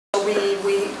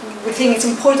we think it's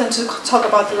important to talk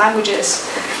about the languages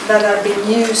that are being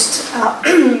used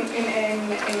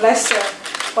in Leicester,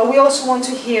 but we also want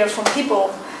to hear from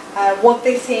people what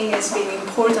they think is being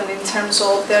important in terms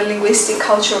of their linguistic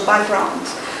cultural background.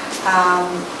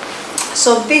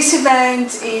 So this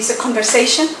event is a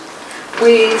conversation.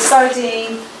 We're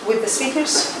starting with the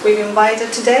speakers we've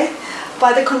invited today,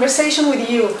 but a conversation with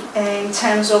you in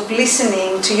terms of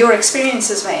listening to your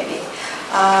experiences maybe,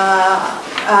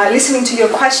 listening to your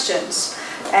questions,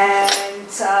 and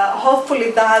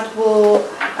hopefully that will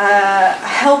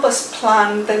help us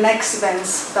plan the next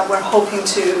events that we're hoping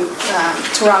to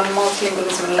run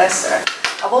multilingualism in Leicester.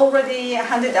 I've already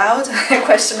handed out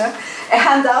a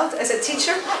handout as a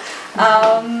teacher.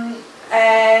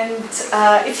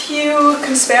 If you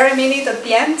can spare a minute at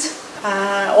the end,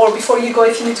 or before you go,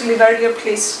 if you need to leave earlier,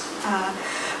 please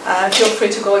feel free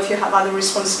to go if you have other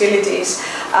responsibilities.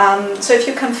 So if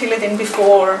you can fill it in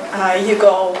before you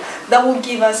go, that will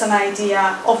give us an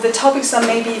idea of the topics that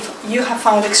maybe you have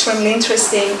found extremely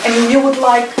interesting and you would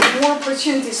like more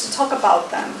opportunities to talk about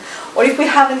them. Or if we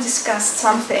haven't discussed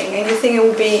something and you think it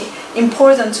would be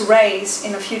important to raise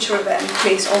in a future event,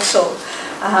 please also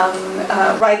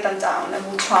write them down, and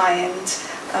we'll try and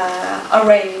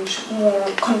arrange more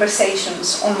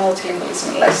conversations on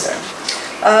multilingualism in Leicester.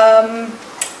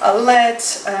 I'll let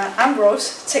Ambrose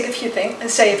say a few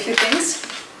things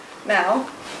now.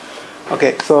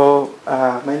 Okay, so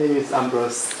my name is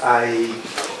Ambrose.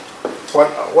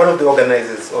 One of the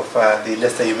organizers of the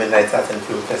Leicester Human Rights Arts and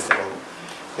Film Festival.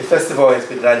 The festival has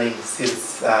been running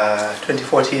since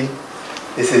 2014.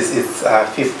 This is its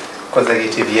 5th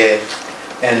consecutive year.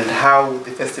 And how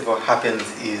the festival happens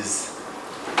is,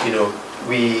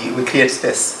 we create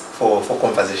space for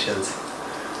conversations.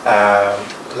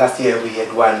 Last year we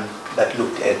had one that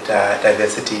looked at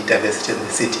diversity in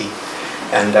the city.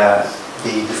 And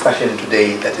the discussion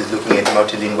today that is looking at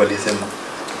multilingualism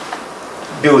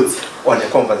builds on a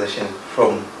conversation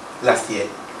from last year.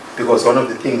 Because one of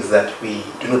the things that we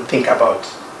do not think about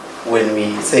when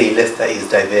we say Leicester is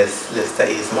diverse, Leicester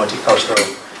is multicultural,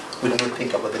 we do not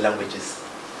think about the languages.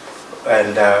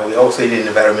 And we're also in an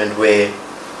environment where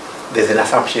there's an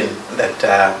assumption that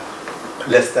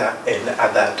Leicester and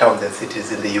other towns and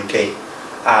cities in the UK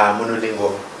are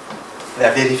monolingual.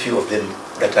 There are very few of them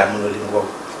that are monolingual.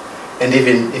 And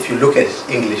even if you look at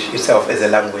English itself as a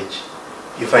language,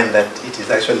 you find that it is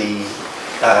actually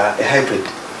a hybrid.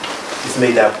 It's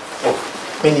made up of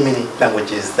many, many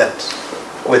languages, that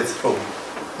words from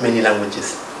many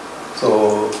languages.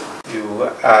 So you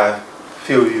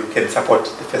feel you can support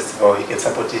the festival, you can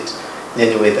support it in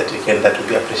any way that you can, that will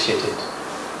be appreciated.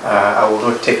 I will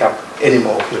not take up any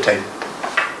more of your time.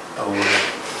 I will.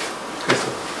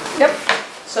 Yep.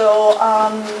 So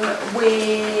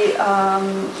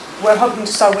we're hoping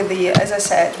to start with as I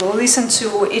said, we'll listen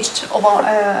to each of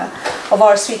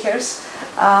our speakers.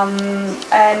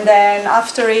 And then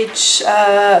after each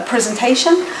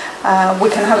presentation, we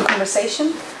can have a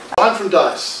conversation. I'm from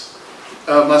DICE.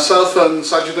 Myself and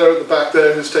Sajida at the back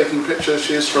there who's taking pictures,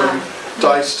 she's from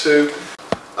DICE too.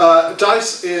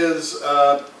 DICE is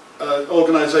an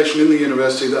organisation in the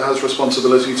university that has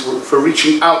responsibility for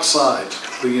reaching outside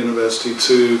the university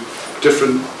to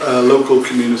different local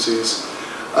communities.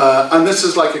 And this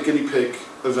is like a guinea pig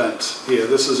event here.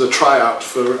 This is a tryout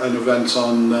for an event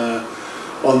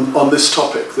on this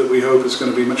topic that we hope is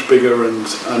going to be much bigger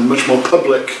and much more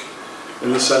public,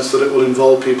 in the sense that it will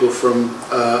involve people from,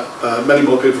 many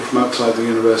more people from outside the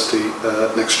university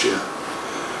next year.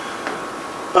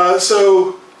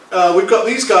 So we've got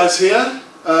these guys here,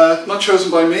 not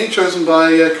chosen by me, chosen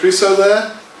by Chryso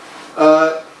there.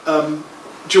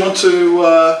 Do you want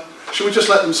to, should we just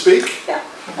let them speak? Yeah,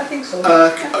 I think so.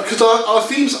 Because our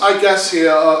themes, I guess,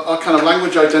 here are kind of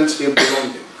language, identity and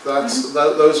belonging.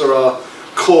 Those are our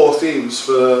core themes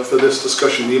for this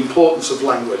discussion, the importance of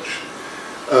language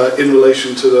in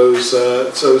relation to those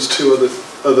two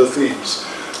other themes.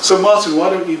 So Martin, why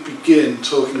don't you begin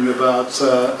talking about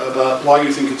why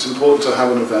you think it's important to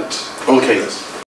have an event? Okay.